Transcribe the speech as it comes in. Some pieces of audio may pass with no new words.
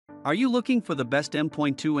Are you looking for the best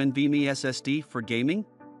M.2 NVMe SSD for gaming?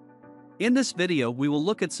 In this video we will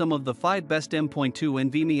look at some of the 5 best M.2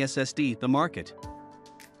 NVMe SSD the market.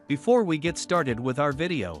 Before we get started with our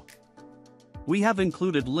video, we have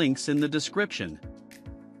included links in the description.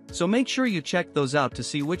 So make sure you check those out to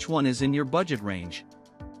see which one is in your budget range.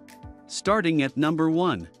 Starting at number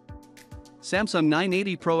 1. Samsung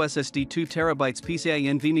 980 Pro SSD 2TB PCIe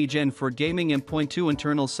NVMe Gen 4 Gaming M.2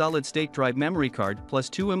 Internal Solid-State Drive Memory Card plus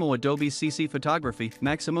 2 Adobe CC Photography,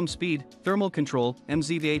 Maximum Speed, Thermal Control,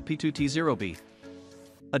 MZV8P2T0B.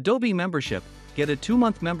 Adobe Membership. Get a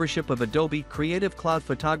 2-month membership of Adobe Creative Cloud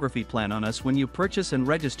Photography Plan on us when you purchase and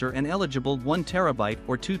register an eligible 1TB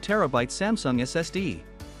or 2TB Samsung SSD.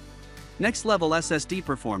 Next level SSD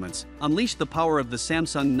performance. Unleash the power of the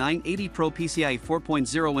Samsung 980 Pro PCIe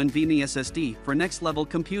 4.0 NVMe SSD for next level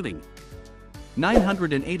computing.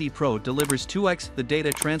 980 Pro delivers 2x the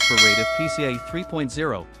data transfer rate of PCIe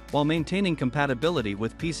 3.0 while maintaining compatibility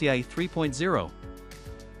with PCIe 3.0.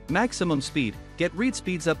 Maximum speed. Get read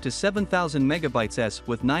speeds up to 7000 MB/s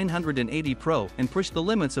with 980 Pro and push the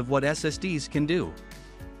limits of what SSDs can do.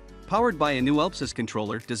 Powered by a new ELPSys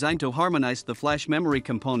controller designed to harmonize the flash memory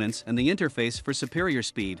components and the interface for superior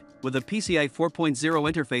speed, with a PCIe 4.0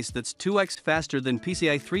 interface that's 2x faster than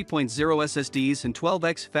PCIe 3.0 SSDs and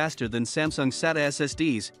 12x faster than Samsung SATA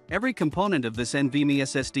SSDs. Every component of this NVMe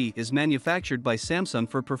SSD is manufactured by Samsung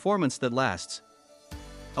for performance that lasts.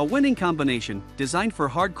 A winning combination, designed for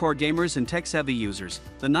hardcore gamers and tech-savvy users,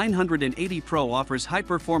 the 980 Pro offers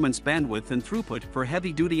high-performance bandwidth and throughput for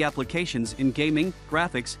heavy-duty applications in gaming,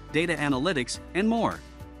 graphics, data analytics, and more.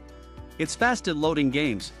 It's fast at loading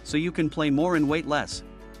games, so you can play more and wait less.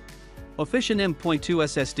 Efficient M.2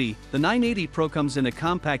 SSD. The 980 Pro comes in a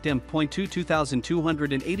compact M.2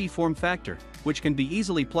 2280 form factor, which can be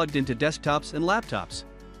easily plugged into desktops and laptops.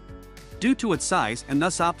 Due to its size and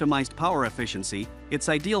thus optimized power efficiency, it's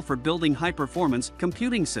ideal for building high-performance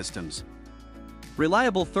computing systems.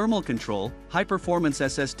 Reliable thermal control. High-performance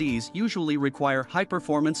SSDs usually require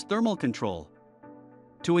high-performance thermal control.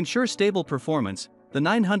 To ensure stable performance, the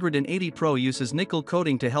 980 Pro uses nickel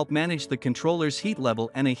coating to help manage the controller's heat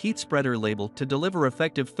level and a heat spreader label to deliver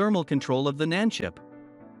effective thermal control of the NAND chip.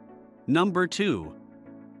 Number 2.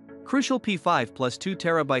 Crucial P5 plus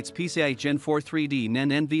 2TB PCIe Gen 4 3D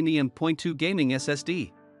NAND NVMe M.2 Gaming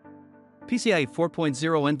SSD. PCIe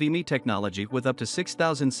 4.0 NVMe technology with up to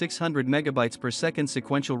 6600 MB/s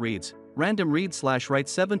sequential reads, random read/write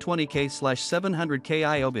 720K/700K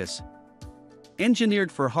IOBIS.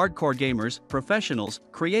 Engineered for hardcore gamers, professionals,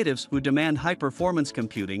 creatives who demand high-performance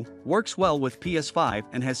computing, works well with PS5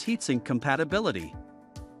 and has heatsink compatibility.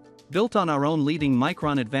 Built on our own leading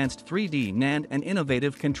Micron Advanced 3D NAND and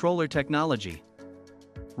innovative controller technology.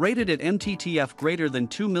 Rated at MTTF greater than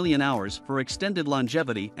 2 million hours for extended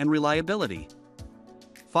longevity and reliability.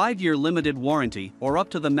 5-year limited warranty or up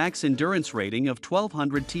to the max endurance rating of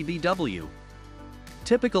 1200 TBW.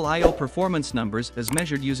 Typical I/O performance numbers as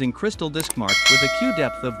measured using Crystal DiskMark with a queue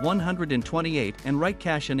depth of 128 and write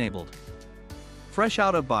cache enabled. Fresh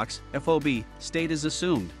out of box, FOB, state is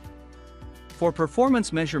assumed. For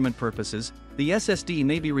performance measurement purposes, the SSD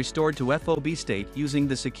may be restored to FOB state using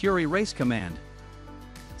the secure erase command.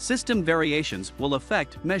 System variations will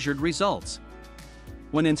affect measured results.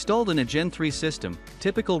 When installed in a Gen 3 system,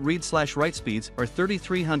 typical read/write speeds are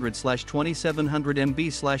 3300/2700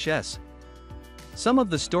 MB/s. Some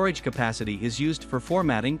of the storage capacity is used for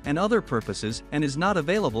formatting and other purposes and is not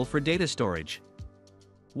available for data storage.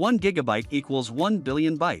 1 GB equals 1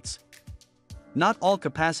 billion bytes. Not all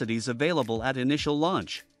capacities available at initial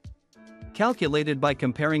launch. Calculated by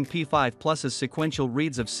comparing P5 Plus's sequential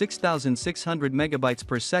reads of 6600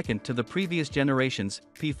 MB/s to the previous generation's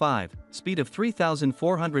P5 speed of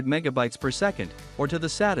 3400 MB/s, or to the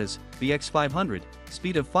SATA's VX500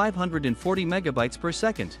 speed of 540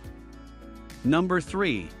 MB/s. Number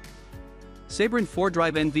 3. SABRENT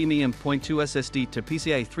 4-drive NVMe M.2 SSD to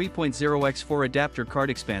PCIe 3.0x4 adapter card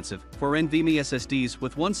expansive for NVMe SSDs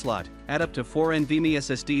with 1 slot. Add up to 4 NVMe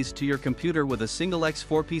SSDs to your computer with a single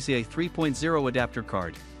X4 PCIe 3.0 adapter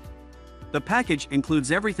card. The package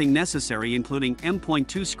includes everything necessary including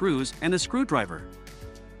M.2 screws and a screwdriver.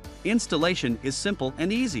 Installation is simple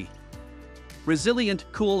and easy. Resilient,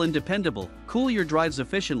 cool and dependable. Cool your drives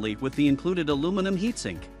efficiently with the included aluminum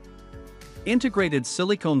heatsink. Integrated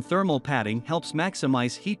silicone thermal padding helps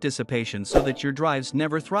maximize heat dissipation so that your drives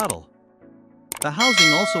never throttle. The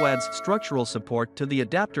housing also adds structural support to the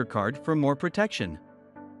adapter card for more protection.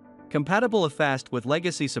 Compatible fast with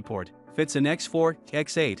legacy support, fits in X4,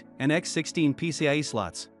 X8, and X16 PCIe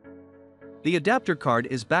slots. The adapter card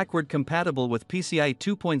is backward compatible with PCIe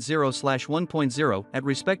 2.0/1.0 at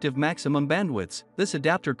respective maximum bandwidths. This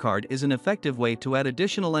adapter card is an effective way to add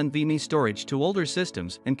additional NVMe storage to older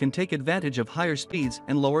systems and can take advantage of higher speeds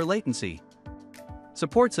and lower latency.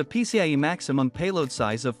 Supports a PCIe maximum payload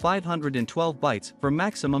size of 512 bytes for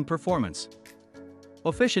maximum performance.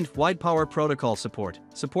 Efficient wide power protocol support.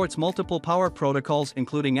 Supports multiple power protocols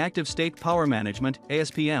including active state power management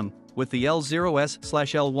 (ASPM) with the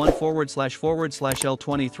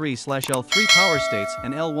L0S/L1//L23/L3 power states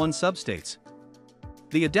and L1 substates.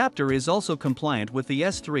 The adapter is also compliant with the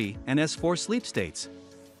S3 and S4 sleep states.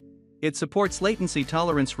 It supports latency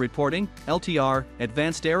tolerance reporting, LTR,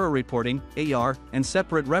 advanced error reporting, AR, and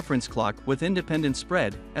separate reference clock with independent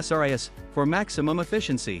spread, SRIS, for maximum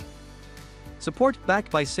efficiency. Support backed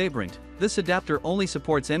by SABRENT. This adapter only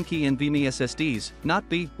supports M.2 NVMe SSDs, not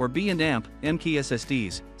B or B and AMP M.2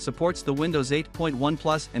 SSDs, supports the Windows 8.1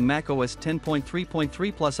 Plus and macOS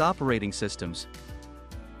 10.3.3 Plus operating systems.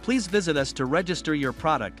 Please visit us to register your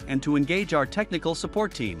product and to engage our technical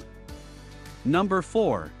support team. Number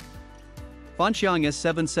 4. fanxiang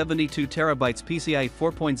S7 72TB PCIe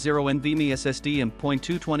 4.0 NVMe SSD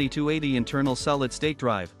M.2 2280 internal solid-state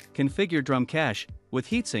drive, configure drum cache, with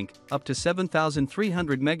heatsink, up to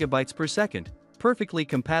 7,300 MB per second, perfectly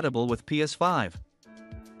compatible with PS5.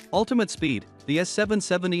 Ultimate speed. The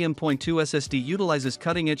S770 M.2 SSD utilizes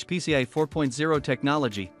cutting-edge PCIe 4.0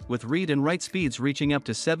 technology, with read and write speeds reaching up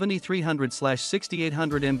to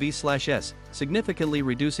 7300/6800 MB/s, significantly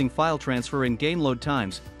reducing file transfer and gain load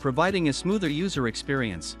times, providing a smoother user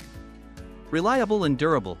experience. Reliable and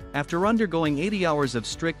durable. After undergoing 80 hours of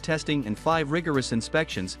strict testing and 5 rigorous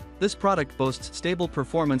inspections, this product boasts stable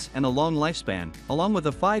performance and a long lifespan, along with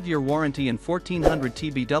a 5-year warranty and 1400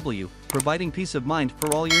 TBW, providing peace of mind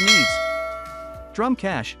for all your needs. Drum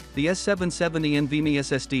cache. The S770 NVMe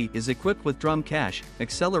SSD is equipped with drum cache,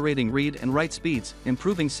 accelerating read and write speeds,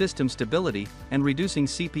 improving system stability, and reducing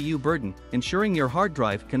CPU burden, ensuring your hard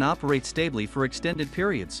drive can operate stably for extended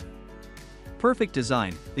periods. Perfect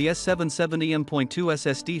design. The S770 M.2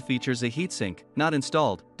 SSD features a heatsink, not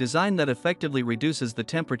installed, design that effectively reduces the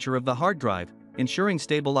temperature of the hard drive, ensuring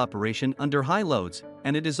stable operation under high loads,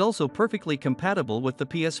 and it is also perfectly compatible with the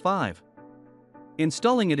PS5.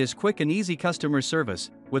 Installing it is quick and easy. Customer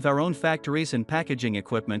service. With our own factories and packaging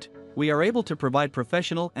equipment, we are able to provide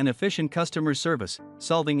professional and efficient customer service,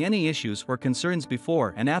 solving any issues or concerns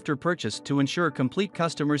before and after purchase to ensure complete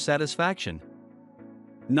customer satisfaction.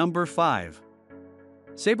 Number 5.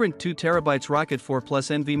 SABRENT 2TB Rocket 4 Plus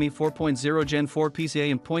NVMe 4.0 Gen 4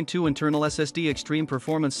 PCIe M.2 internal SSD Extreme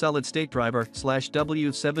Performance Solid State Driver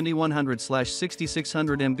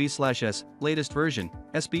 /W7100/6600 MB/s, latest version,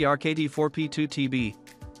 SBRKD4P2TB.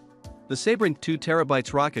 The SABRENT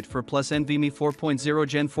 2TB Rocket 4 Plus NVMe 4.0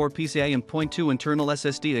 Gen 4 PCIe M.2 internal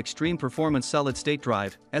SSD Extreme Performance Solid State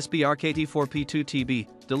Drive, SBRKD4P2TB,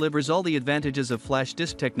 delivers all the advantages of flash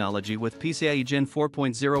disk technology with PCIe Gen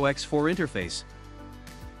 4.0 x4 interface.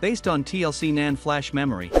 Based on TLC NAND flash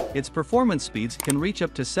memory, its performance speeds can reach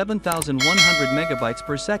up to 7,100 MB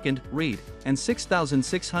per second read and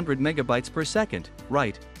 6,600 MB per second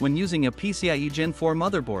write when using a PCIe Gen 4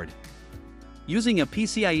 motherboard. Using a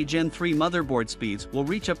PCIe Gen 3 motherboard, speeds will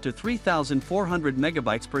reach up to 3,400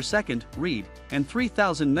 MB per second read and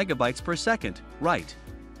 3,000 MB per second write.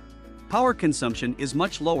 Power consumption is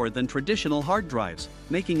much lower than traditional hard drives,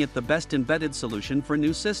 making it the best embedded solution for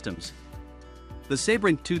new systems. The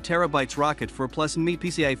SABRENT 2TB Rocket 4 Plus NVMe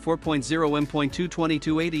PCIe 4.0 M.2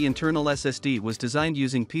 2280 internal SSD was designed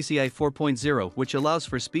using PCIe 4.0, which allows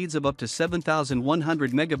for speeds of up to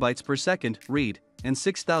 7,100 MB per second read and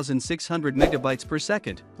 6,600 MB per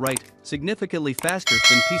second write, significantly faster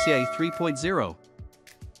than PCIe 3.0.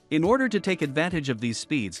 In order to take advantage of these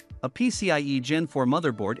speeds, a PCIe Gen 4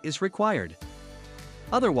 motherboard is required.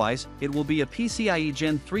 Otherwise, it will be a PCIe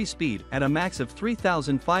Gen 3 speed at a max of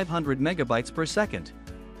 3,500 MB per second.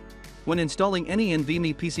 When installing any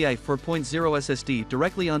NVMe PCIe 4.0 SSD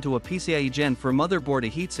directly onto a PCIe Gen 4 motherboard, a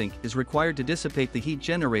heatsink is required to dissipate the heat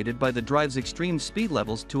generated by the drive's extreme speed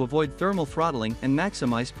levels to avoid thermal throttling and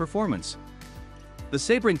maximize performance. The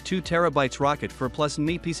SABRENT 2TB Rocket 4 Plus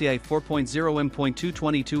NVMe PCIe 4.0 M.2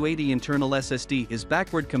 2280 internal SSD is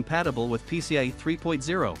backward compatible with PCIe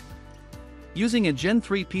 3.0. Using a Gen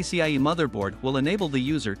 3 PCIe motherboard will enable the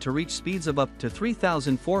user to reach speeds of up to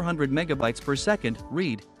 3,400 MB per second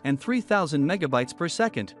read and 3,000 MB per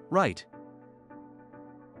second write.